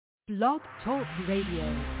Blog Talk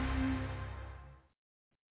Radio.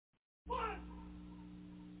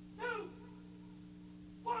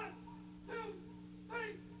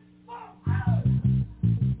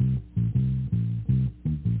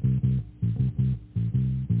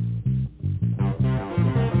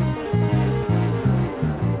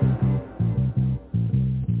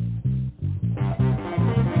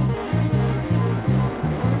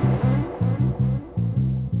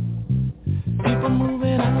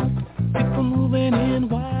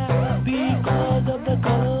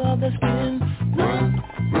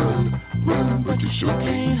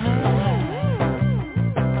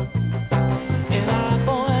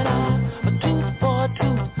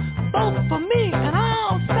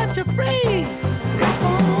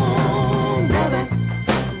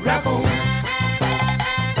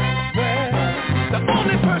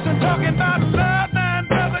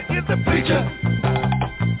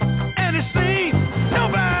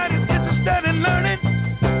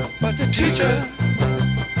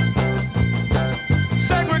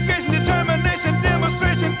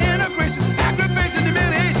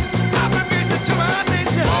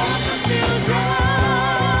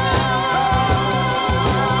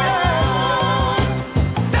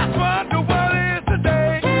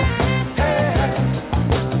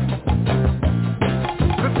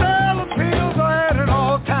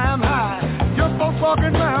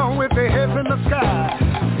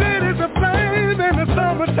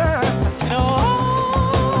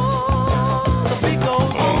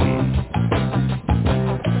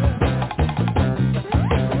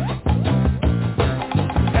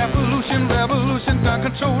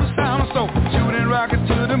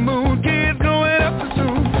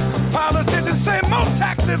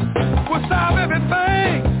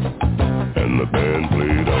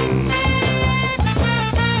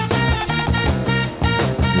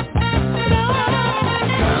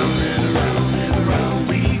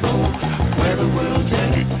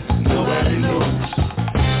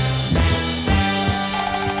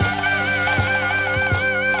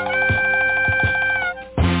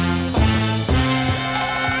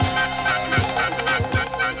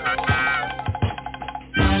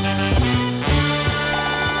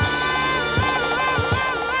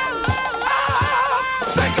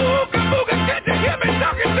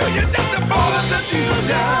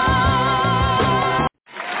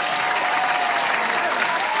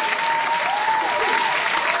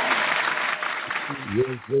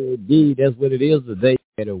 Indeed, that's what it is today.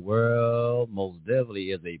 The world most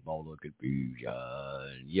definitely is a ball of confusion.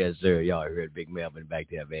 Yes, sir. Y'all heard Big Melvin back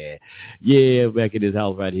there, man. Yeah, back in his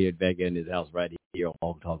house right here,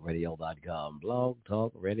 on blogtalkradio.com.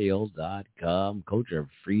 Blogtalkradio.com. Coach of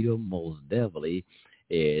Freedom most definitely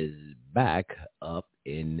is back up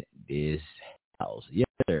in this house. Yes,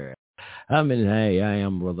 sir. I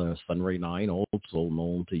am Brother Sunray 9, also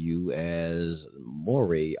known to you as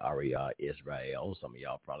Maury Aria Israel. Some of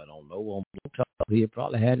y'all probably don't know on Blog Talk. You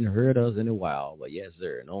probably hadn't heard us in a while, but yes,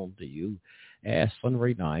 sir, known to you as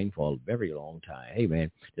Sunray 9 for a very long time. Hey, man,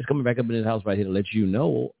 just coming back up in this house right here to let you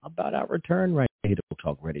know about our return right here to Blog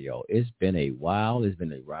Talk Radio. It's been a while. It's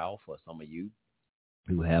been a while for some of you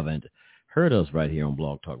who haven't heard us right here on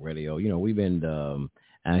Blog Talk Radio. You know, we've been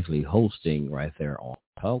actually hosting right there on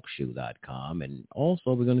TalkShoe.com, and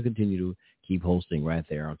also we're going to continue to keep hosting right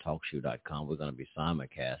there on TalkShoe.com. We're going to be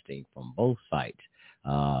simulcasting from both sites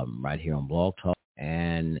right here on Blog Talk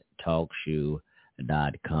and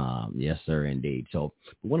TalkShoe.com. Yes, sir, indeed. So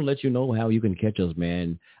we want to let you know how you can catch us,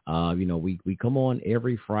 man. You know, we come on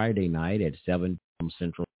every Friday night at 7 p.m.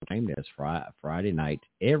 Central Time. That's Friday night,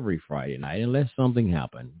 every Friday night, unless something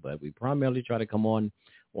happens. But we primarily try to come on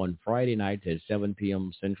Friday nights at 7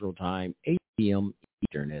 p.m. Central Time, 8 p.m.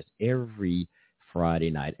 Eastern. That's every Friday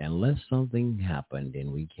night. Unless something happened,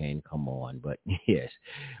 then we can come on. But, yes,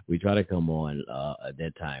 we try to come on at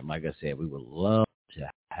that time. Like I said, we would love to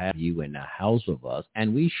have you in the house with us.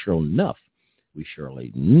 And we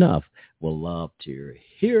surely enough will love to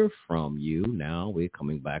hear from you. Now we're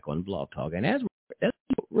coming back on Blog Talk. And that's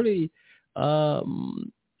really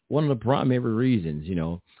one of the primary reasons, you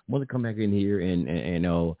know, I want to come back in here and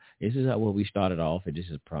this is how we started off. And this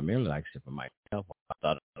is primarily, like I said, for myself. I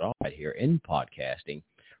started off right here in podcasting,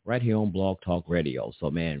 right here on Blog Talk Radio.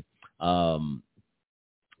 So, man, love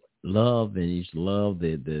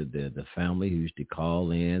the family who used to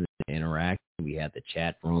call in and interact. We had the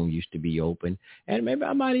chat room used to be open, and maybe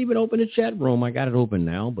I might even open the chat room. I got it open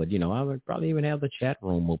now, but, you know, I would probably even have the chat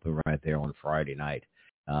room open right there on Friday night.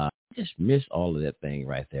 Just miss all of that thing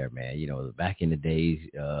right there, man. You know, back in the days,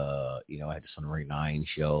 you know, I had the Sunray 9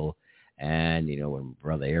 show, and, you know, when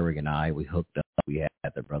Brother Eric and I, we hooked up, we had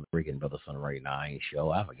had the Brother Rick and Brother Sunray 9 show.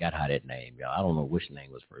 I forgot how that name, y'all. I don't know which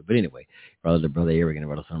name was first. But anyway, Brother Eric and the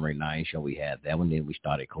Brother Sunray 9 show, we had that one. Then we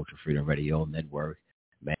started Culture Freedom Radio Network.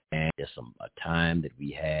 Man, there's a time that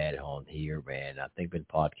we had on here, man. I think been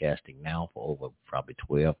podcasting now for over probably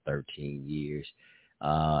 12, 13 years.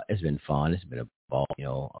 It's been fun. It's been a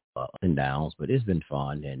ball, ups and downs, but it's been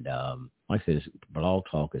fun. And like I said, Blog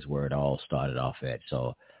Talk is where it all started off at.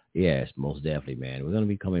 So, yes, most definitely, man. We're going to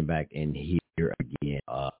be coming back in here again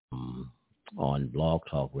on Blog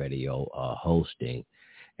Talk Radio hosting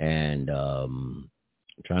and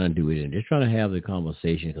trying to do it and just trying to have the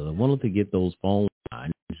conversation because I wanted to get those phone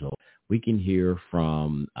lines so we can hear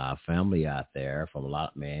from our family out there from a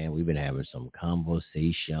lot, man. We've been having some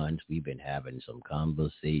conversations.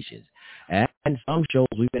 And some shows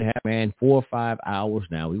we've been having, man, 4 or 5 hours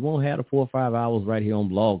now. We won't have the 4 or 5 hours right here on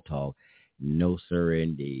Blog Talk. No, sir,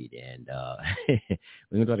 indeed. And we're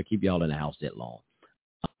going to try to keep y'all in the house that long.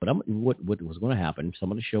 But what was going to happen,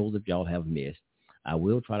 some of the shows that y'all have missed, I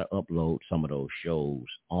will try to upload some of those shows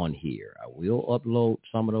on here.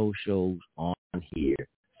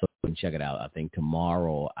 So you can check it out. I think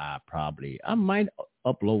tomorrow I might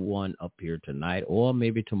upload one up here tonight or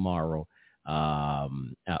maybe tomorrow I'll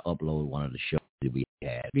upload one of the shows that we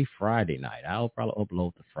had. It'll be Friday night. I'll probably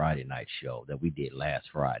upload the Friday night show that we did last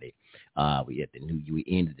Friday. We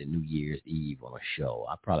ended the New Year's Eve on a show.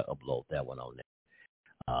 I'll probably upload that one on there.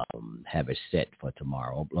 Have it set for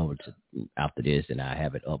tomorrow. Upload it after this, and I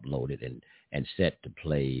have it uploaded and set to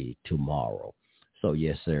play tomorrow. So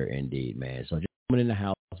yes, sir, indeed, man. So just coming in the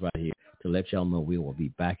house right here to let y'all know we will be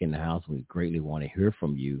back in the house. We greatly want to hear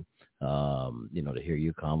from you. To hear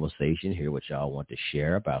your conversation, hear what y'all want to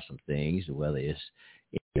share about some things, whether it's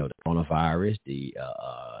the coronavirus, the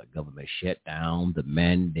government shutdown, the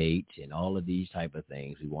mandates, and all of these type of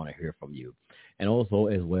things. We want to hear from you. And also,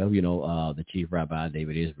 as well, the Chief Rabbi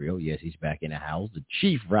David Israel, yes, he's back in the house. The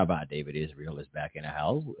Chief Rabbi David Israel is back in the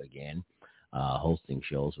house again, hosting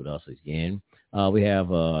shows with us again. We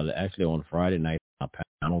have, actually on Friday night, our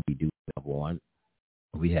panel, we do have one.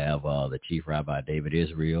 We have the Chief Rabbi David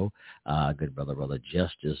Israel, good Brother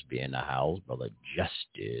Justice be in the house, Brother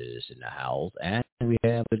Justice in the house, and we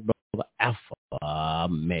have Brother Alpha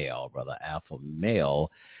Male. Brother Alpha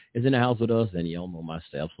Male is in the house with us, and y'all know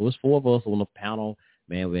myself. So it's 4 of us on the panel.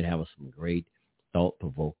 Man, we're having some great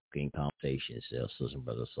thought-provoking conversations, sisters and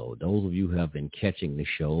brothers. So those of you who have been catching the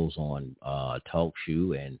shows on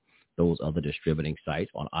TalkShoe and those other distributing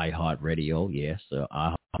sites on iHeartRadio, yes,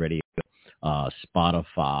 iHeartRadio,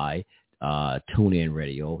 Spotify, TuneIn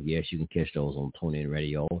Radio. Yes, you can catch those on TuneIn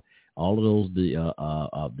Radio. All of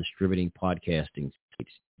those distributing podcasting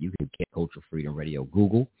sites. You can catch Culture Freedom Radio.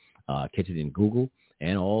 Google, catch it in Google,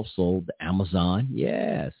 and also the Amazon.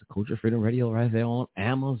 Yes, Culture Freedom Radio right there on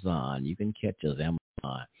Amazon. You can catch us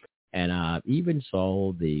Amazon. And I even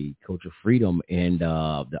saw the Culture Freedom and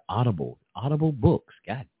the Audible books.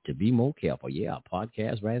 Got to be more careful. Yeah,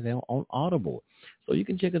 podcast right there on Audible. So you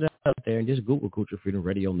can check it out there and just Google Culture Freedom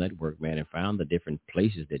Radio Network, man, and find the different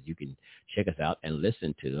places that you can check us out and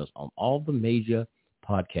listen to us on all the major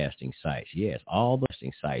podcasting sites. Yes, all the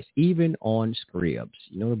podcasting sites, even on Scribs.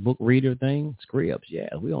 You know the book reader thing? Scribs.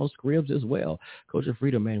 Yeah, we on Scribs as well. Culture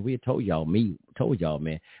Freedom, man, we told y'all, man,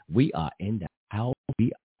 we are in the house.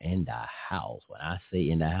 We in the house. When I say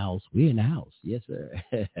in the house, we're in the house. Yes, sir.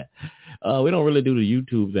 We don't really do the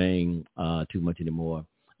YouTube thing too much anymore.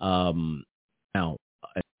 Now,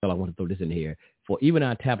 I want to throw this in here. For even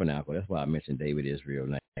our tabernacle, that's why I mentioned David Israel.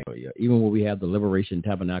 Even when we have the Liberation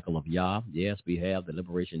Tabernacle of Yah, yes, we have the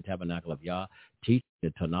Liberation Tabernacle of Yah, teach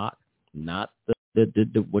the Tanakh, not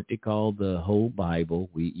the what they call the whole Bible.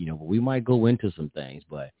 We might go into some things,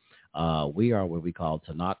 but we are what we call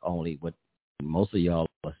Tanakh only, what most of y'all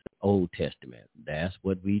are Old Testament. That's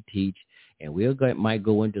what we teach, and might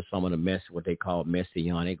go into some of the what they call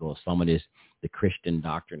messianic or some of the Christian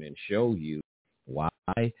doctrine and show you why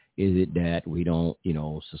is it that we don't,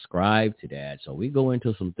 subscribe to that. So we go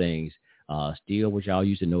into some things, still, which y'all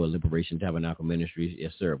used to know at Liberation Tabernacle Ministries.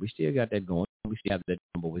 Yes, sir. We still got that going. We still have that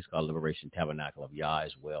number. We call Liberation Tabernacle of Yah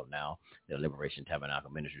as well now, the Liberation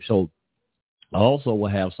Tabernacle Ministry. So also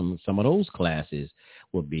we'll have some of those classes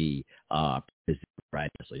will be right.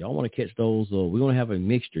 So y'all want to catch those. We're going to have a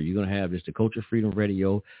mixture. You're going to have just the Culture Freedom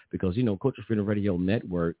Radio because, Culture Freedom Radio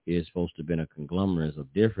Network is supposed to have been a conglomerate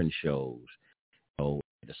of different shows. So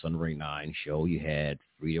the Sunray 9 show, you had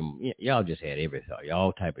Freedom. Y'all just had everything,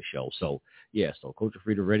 all type of shows. So, yeah, so Culture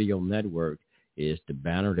Freedom Radio Network is the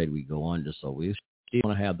banner that we go under. So we still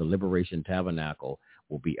want to have the Liberation Tabernacle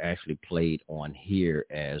will be actually played on here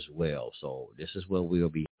as well. So this is where we'll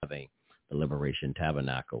be having the Liberation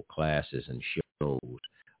Tabernacle classes and shows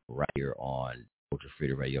right here on Culture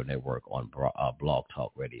Freedom Radio Network on Blog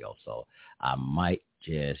Talk Radio. So I might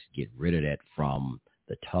just get rid of that from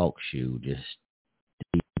the talk show,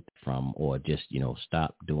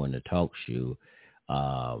 stop doing the talk show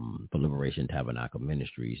for Liberation Tabernacle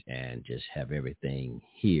Ministries and just have everything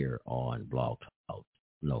here on Blog Talk.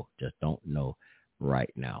 No, just don't know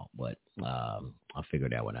right now, but I'll figure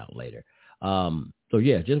that one out later. So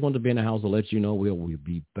yeah, just wanted to be in the house to let you know we'll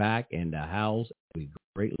be back in the house. We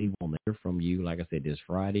greatly want to hear from you. Like I said, this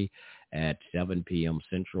Friday at 7 p.m.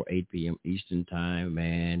 Central, 8 p.m. Eastern time,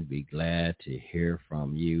 man. Be glad to hear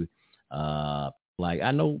from you. Like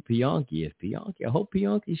I know Pianki is Pianki. I hope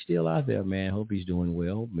Pianki's still out there, man. Hope he's doing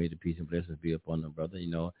well. May the peace and blessings be upon them, brother.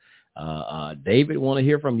 David want to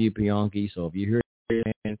hear from you, Pianki. So if you hear,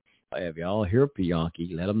 man, if y'all hear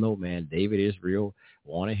Pianki, let him know, man. David Israel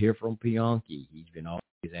want to hear from Pianki. He's been always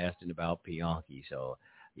asking about Pianki. So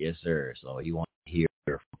yes, sir. So he wants to hear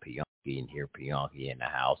from Pianki and hear Pianki in the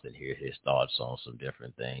house and hear his thoughts on some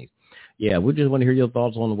different things. Yeah, we just want to hear your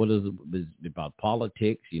thoughts on what is about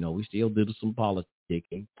politics. We still do some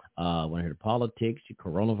politicking. Want to hear the politics,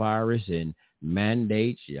 coronavirus, and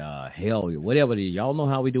mandates. Hell, whatever it is. Y'all know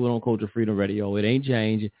how we do it on Culture Freedom Radio. It ain't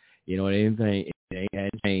changed. It ain't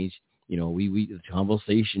changed. We the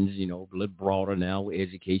conversations, a little broader now,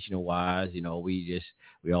 educational wise, we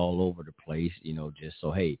all over the place,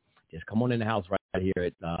 just come on in the house right here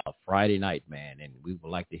at Friday night, man, and we would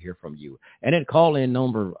like to hear from you. And then call in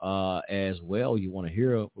number as well. We want to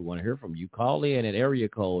hear from you. Call in at area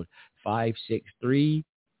code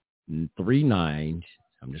 56339.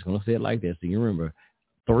 I'm just gonna say it like this, so you remember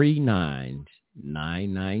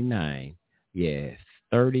 39999. Yeah,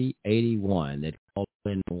 3081. That call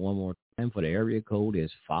in one more time for the area code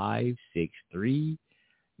is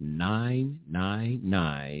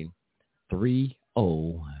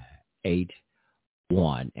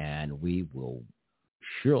 563-999-3081, and we will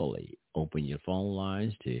surely open your phone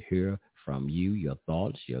lines to hear from you, your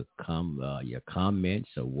thoughts, your comments,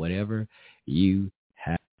 or whatever you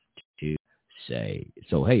have to say.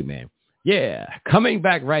 So hey, man. Yeah, coming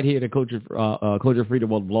back right here to Culture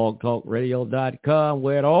Freedom on blogtalkradio.com,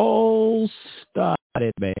 where it all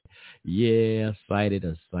started, man. Yeah, excited,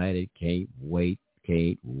 can't wait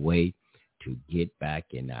to get back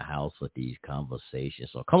in the house with these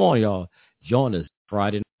conversations. So come on, y'all, join us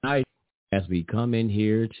Friday night as we come in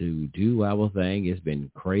here to do our thing. It's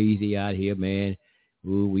been crazy out here, man.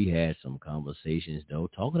 Ooh, we had some conversations, though,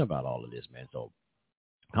 talking about all of this, man. So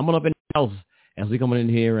come on up in the house as we come in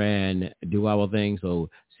here and do our thing. So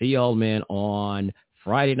see y'all, man, on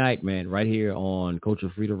Friday night, man, right here on Culture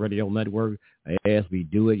Freedom Radio Network. As we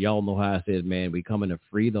do it, y'all know how I said, man, we coming to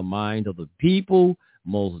free the minds of the people.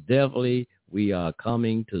 Most definitely, we are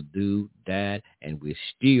coming to do that, and we're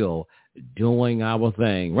still doing our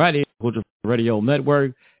thing right here on Culture Freedom Radio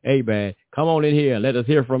Network. Hey, man, come on in here and let us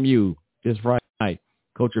hear from you this Friday night.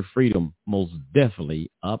 Culture Freedom, most definitely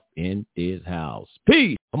up in this house.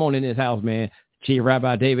 Peace. Come on in this house, man. Chief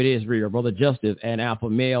Rabbi David Israel, Brother Justice, and Alpha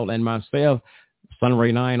Male, and myself,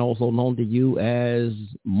 Sunray 9, also known to you as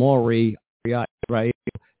Maury. Right.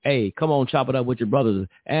 Hey, come on, chop it up with your brothers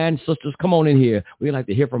and sisters. Come on in here. We like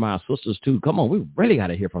to hear from our sisters, too. Come on, we really got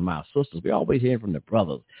to hear from our sisters. We always hear from the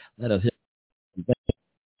brothers. Let us hear from the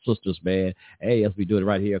sisters, man. Hey, as we do it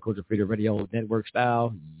right here, Culture Freedom Radio Network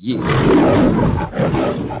style. Yeah.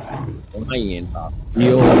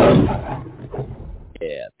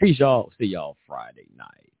 Yeah. Peace, y'all. See y'all Friday night.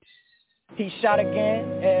 He shot again,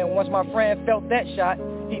 and once my friend felt that shot,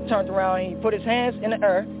 he turned around and he put his hands in the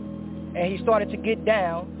earth, and he started to get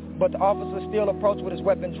down, but the officer still approached with his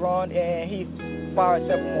weapon drawn, and he fired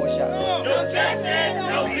several more shots.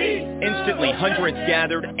 Instantly, hundreds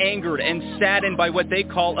gathered, angered and saddened by what they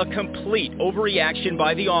call a complete overreaction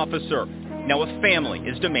by the officer. Now a family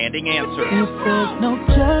is demanding answers. If there's no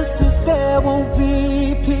justice, there won't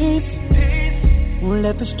be peace. We'll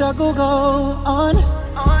let the struggle go on.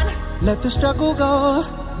 Let the struggle go.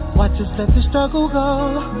 Watch us let the struggle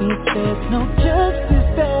go. If there's no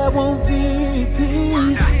justice, there won't be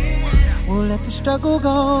peace. We'll let the struggle go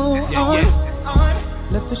on.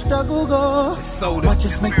 Let the struggle go. Watch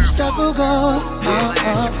us make the struggle go.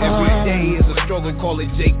 Every day is a struggle, call it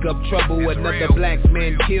Jacob trouble. Another black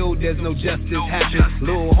man killed, there's no justice happen.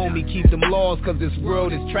 Little homie, keep them laws, cause this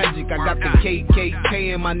world is tragic. I got the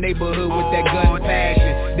KKK in my neighborhood with that gun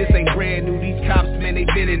passion. This ain't brand new, these cops, man, they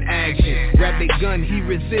been in action. Grab their gun, he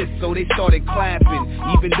resists, so they started clapping.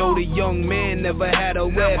 Even though the young man never had a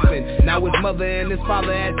weapon. Now his mother and his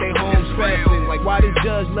father at their home stressing. Like, why the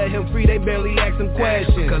judge let him free, they barely asked him questions.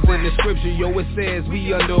 confession. Cause in the scripture, yo, it says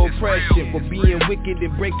we under oppression for being wicked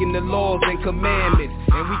and breaking the laws and commandments.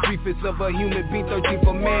 And we 3/5 of a human being, 13th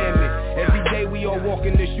commandment. Every day we all walk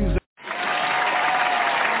in the shoes of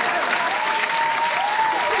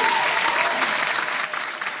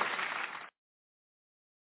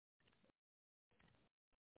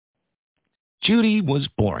Judy was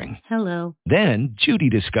boring. Hello. Then Judy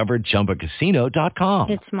discovered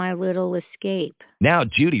ChumbaCasino.com. It's my little escape. Now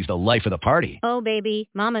Judy's the life of the party. Oh, baby,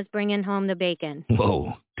 mama's bringing home the bacon.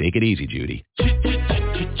 Whoa, take it easy, Judy.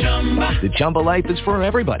 The Chumba life is for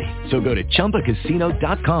everybody. So go to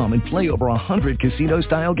ChumbaCasino.com and play over 100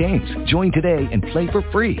 casino-style games. Join today and play for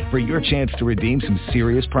free for your chance to redeem some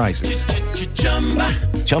serious prizes.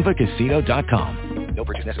 ChumbaCasino.com. No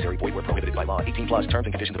purchase necessary. Void where prohibited by law. 18+ terms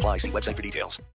and conditions apply. See website for details.